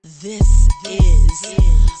This is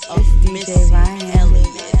a Missy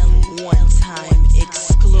Elliott one-time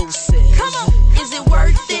exclusive. Come on, is it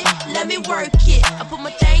worth it? Let me work it. I put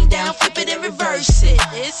my thing down, flip it and reverse it.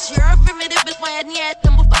 It's your primitive, it's why I need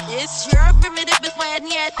them. It's your primitive, it's why I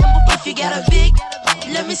need them. If you got a big,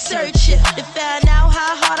 let me search it to find out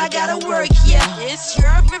how hard I gotta work. Yeah, it's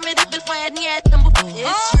your primitive, it's why I need them.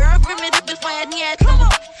 It's your primitive, it's why I need them.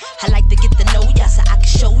 I like to get to know ya so I can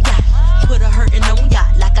show ya. Put a hurtin' on ya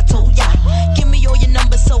like I told ya. Give me all your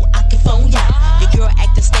numbers so I can phone ya. Your girl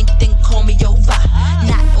acting stink, then call me over.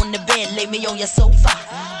 Not on the bed, lay me on your sofa.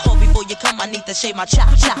 Call before you come, I need to shave my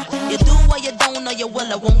cha-cha. You do or you don't, or you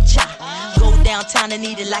will or won't cha. Go downtown and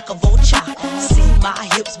eat it like a vulture. See my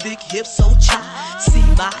hips, big hips, so cha. See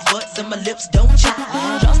my butts and my lips, don't cha.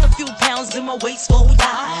 Lost a few pounds in my waist, oh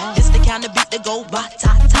ya. This the kind of beat that go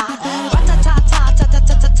ba-ta-ta.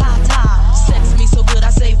 Ba-ta-ta-ta-ta-ta-ta-ta-ta. Sex me so good I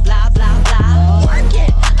say blah, blah, blah. Work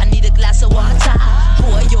it, I need a glass of water.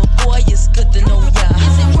 Boy, oh boy, it's good to know ya.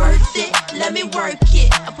 Is it worth it? Let me work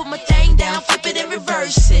it. I put my thing down, flip it and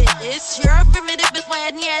reverse it. It's your primitive, it's why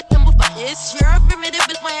I need them. It's your primitive,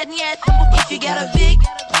 it's why I need them. If you got a big,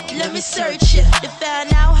 let me search it to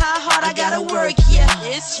find out how hard I gotta work. Yeah,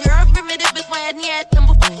 it's your primitive, it's why I need them.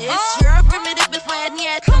 It's your primitive, it's why I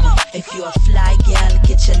need them. If you a fly gal,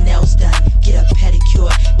 get your nails done, get a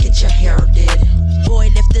pedicure, get your hair did. Boy,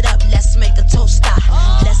 lift it up, let's make a toaster.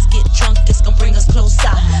 Let's get drunk, this gon' bring us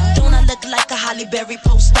closer. Don't I look like a Holly Berry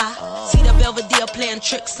poster? See the Belvedere playing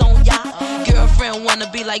tricks on ya. Girlfriend wanna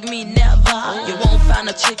be like me, never. You won't find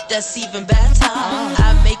a chick that's even better.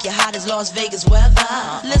 I make you hot as Las Vegas weather.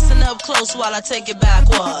 Listen up close while I take it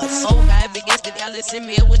backwards. Oh, I have against it, y'all listen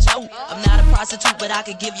me with you. I'm not a prostitute, but I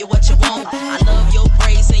can give you what you want. I love your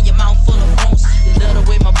braids and your mouth full of bones. You love the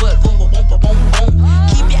way my butt boom, boom, boom, boom, boom.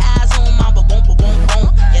 Keep your eyes on my boom, boom, boom, boom.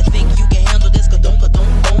 You think you can handle this? Ka-dum, ka-dum,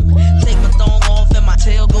 boom. Take my thong off and my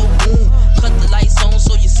tail go boom. Cut the lights on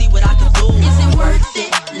so you see what I can do. Is it worth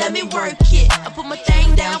it? Let me work it. I put my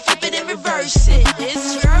thing down, flip it and reverse it.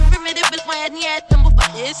 It's your primitive, it's why I need them.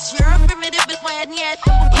 It's your primitive, it's why I need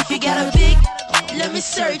them. If you got a big, let me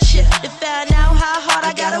search it to find out how hard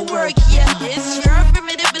I gotta work. Yeah, it's your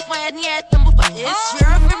primitive, it's why I need them. It's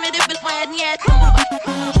your primitive, it's why I need them.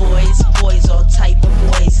 Boys, all type of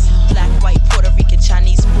boys. Black, white, Puerto Rican,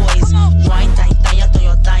 Chinese boys. Wine, thang, thang,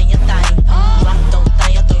 thang, thang, thang. Rock, don't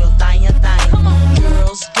thang, thang, thang, thang.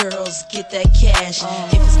 Girls, get that cash.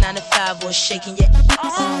 If it's 9 to 5 or shaking your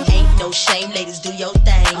ass, ain't no shame, ladies, do your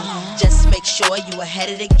thing. Just make sure you ahead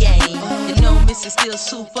of the game. You know Missy still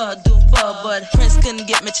super duper, but Prince couldn't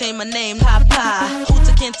get me change my name. Papa,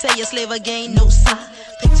 Hooter can't tell you slave again, no sign.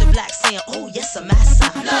 Picture black saying, oh yes, I'm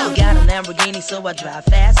massa. No. Got a Lamborghini, so I drive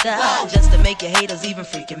faster. Just to make your haters even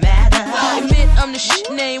freaking madder. Admit I'm the shit,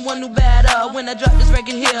 name one new batter. When I drop this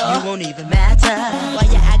record here, you won't even matter. Why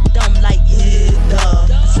you act dumb like, duh.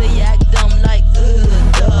 Say you act dumb like,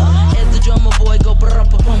 duh. As the drummer boy go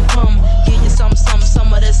brum-pum-pum. Give you some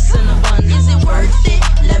of this cinnamon. Is it worth it?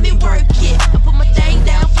 Let me work it. I put my thing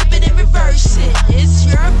down, flip it and reverse it. It's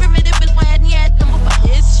your primitive, it's why I need them.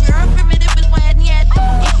 It's your primitive, it's why I need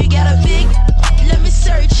them. If you got a big, let me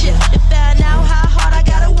search it to find out how hard I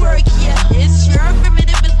gotta work. Yeah, it's your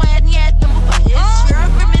primitive, it's why I need them. It's your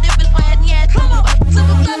primitive, it's why I need them.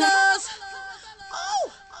 Simple fellas,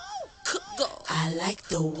 I like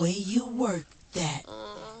the way you work that.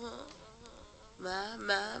 My.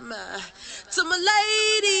 To my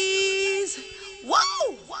ladies,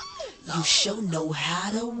 whoa, you sure know how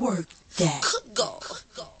to work that. Go.